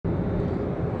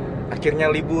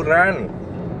akhirnya liburan.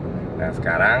 Nah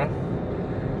sekarang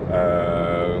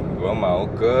gue mau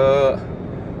ke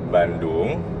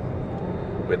Bandung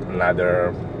with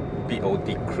another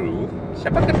POT crew.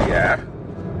 Siapa kan dia?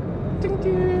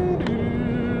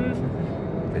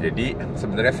 Nah, jadi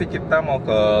sebenarnya sih kita mau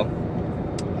ke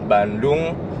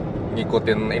Bandung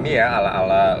ngikutin ini ya,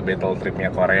 ala-ala battle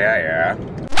tripnya Korea ya.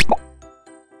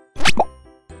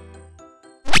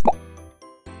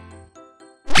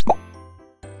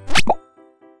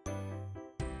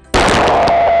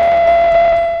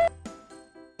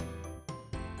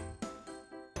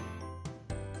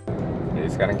 Jadi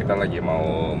sekarang kita lagi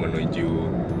mau menuju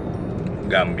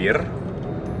Gambir,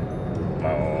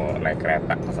 mau naik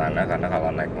kereta ke sana karena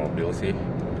kalau naik mobil sih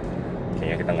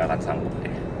kayaknya kita nggak akan sanggup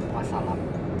deh. Wassalam.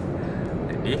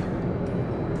 Jadi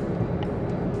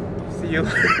see you.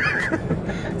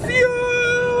 See you.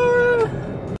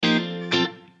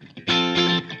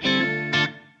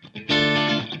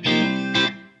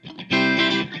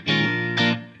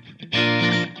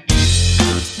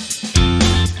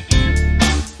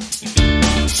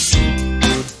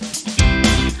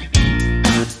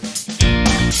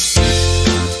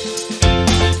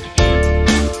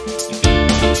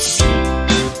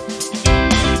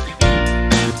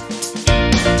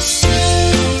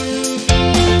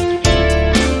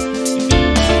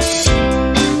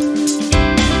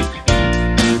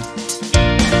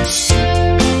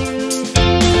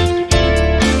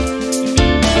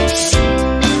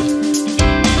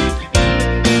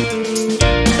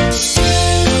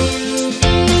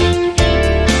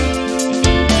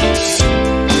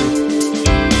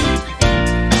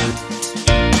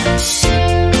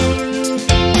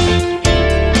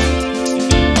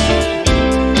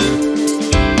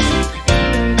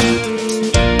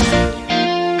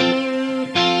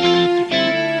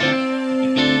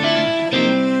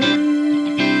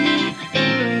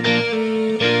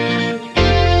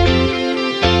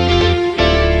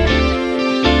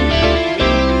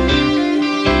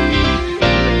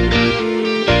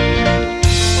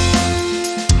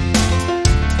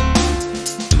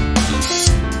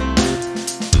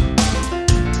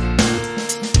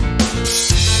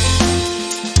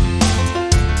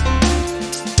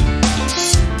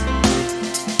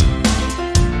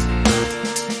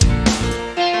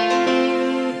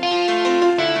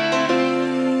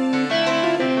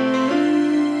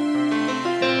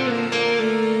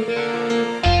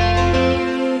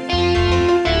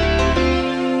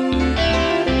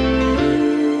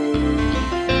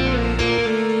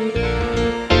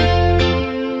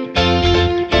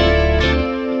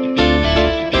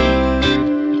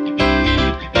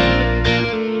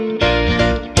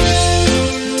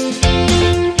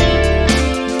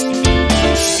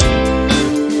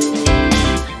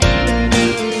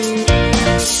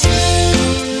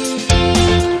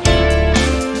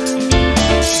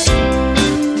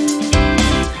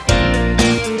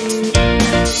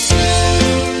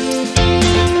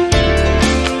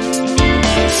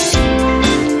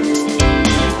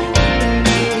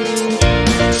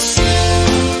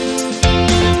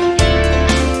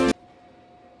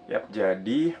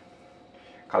 Jadi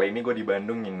kali ini gue di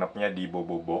Bandung nginepnya di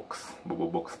Bobobox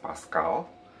Paskal.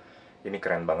 Ini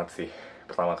keren banget sih.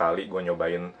 Pertama kali gue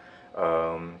nyobain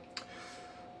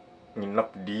nginep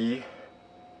di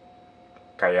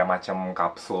kayak macam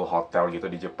kapsul hotel gitu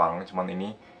di Jepang. Cuman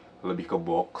ini lebih ke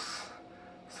box.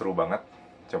 Seru banget.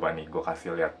 Coba nih gue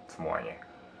kasih lihat semuanya.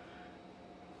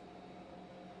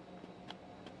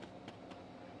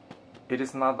 It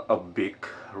is not a big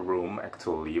room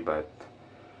actually, but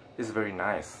it's very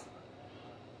nice.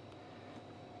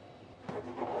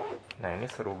 Nah ini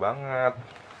seru banget.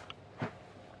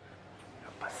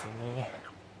 Apa sih ini?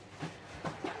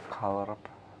 Color.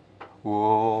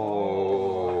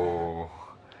 Wow.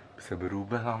 Bisa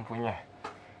berubah lampunya.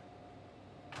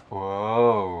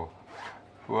 Wow.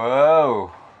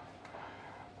 Wow.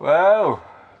 Wow.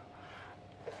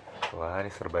 Wah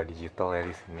ini serba digital ya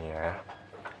di sini ya.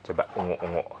 Coba ungu.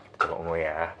 Coba ungu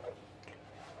ya.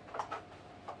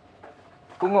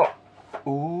 Ungu.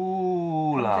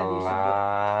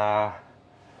 Lala.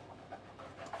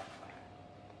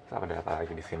 Apa ada apa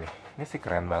lagi di sini? Ini sih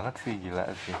keren banget sih, gila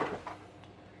sih.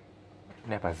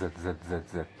 Ini apa? Z.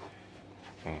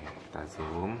 Oke, kita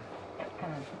zoom.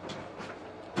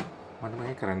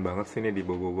 Warnanya keren banget sih ini di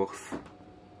Bobobox.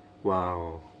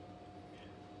 Wow.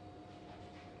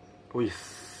 Wih,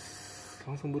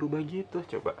 langsung berubah gitu,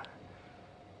 coba.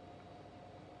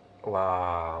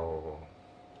 Wow.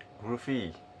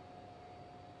 Groovy.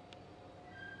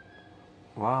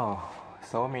 Wow,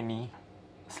 so many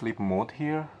sleep mode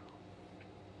here.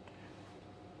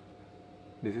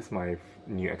 This is my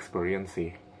new experience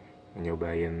sih.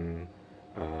 nyobain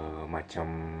macam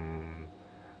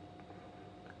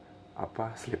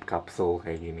apa sleep capsule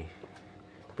kayak gini.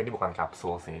 Tapi ini bukan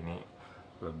kapsul sih, ini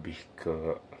lebih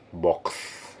ke box.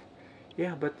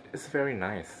 Yeah, but it's very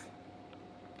nice.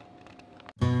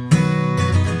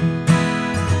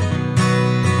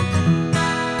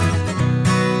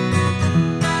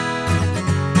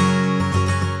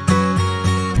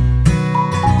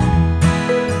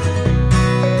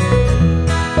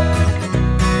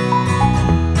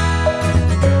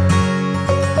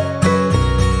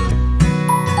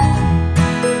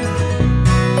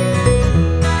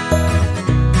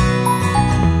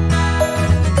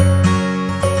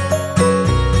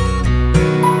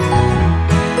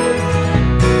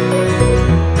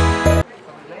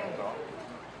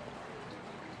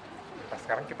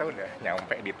 Sekarang kita udah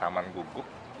nyampe di Taman Guguk.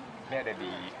 Ini ada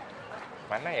di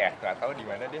mana ya? Nggak tahu di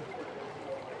mana deh.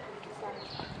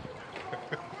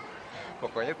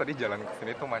 Pokoknya tadi jalan ke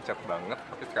sini tuh macet banget,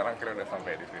 tapi sekarang kira udah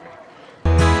sampai di sini.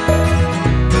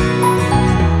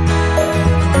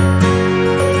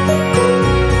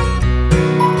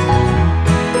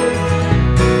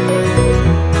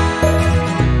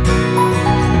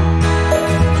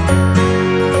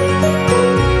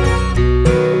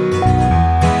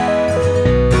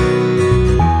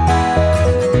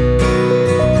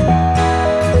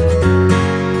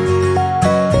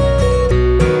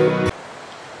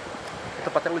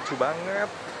 Tempatnya lucu banget.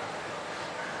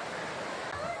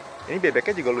 Ini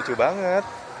bebeknya juga lucu banget.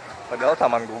 Padahal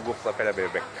Taman Guguk tapi ada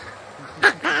bebek.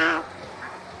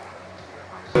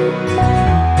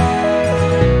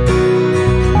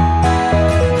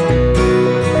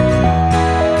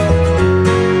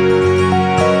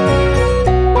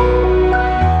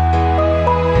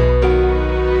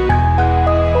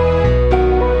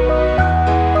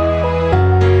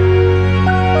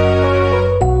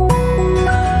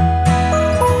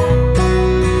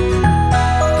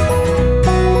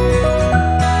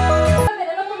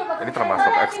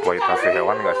 Eksploitasi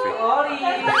hewan nggak sih?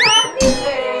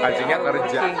 Anjingnya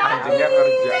kerja, anjingnya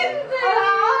kerja.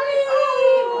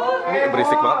 Ini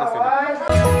berisik banget di sini.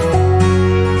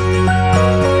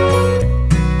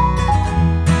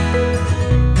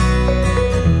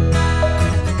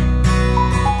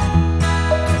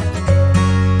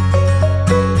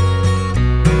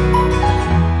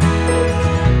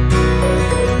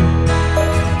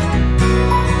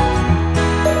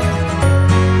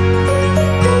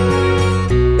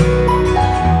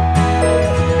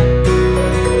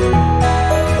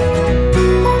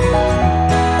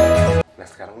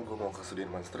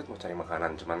 Street mau cari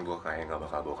makanan, cuman gue kayak nggak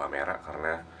bakal bawa kamera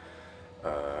karena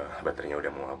baterainya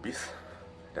udah mau habis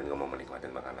dan gue mau menikmatin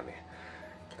makanannya.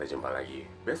 Kita jumpa lagi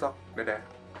besok,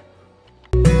 dadah.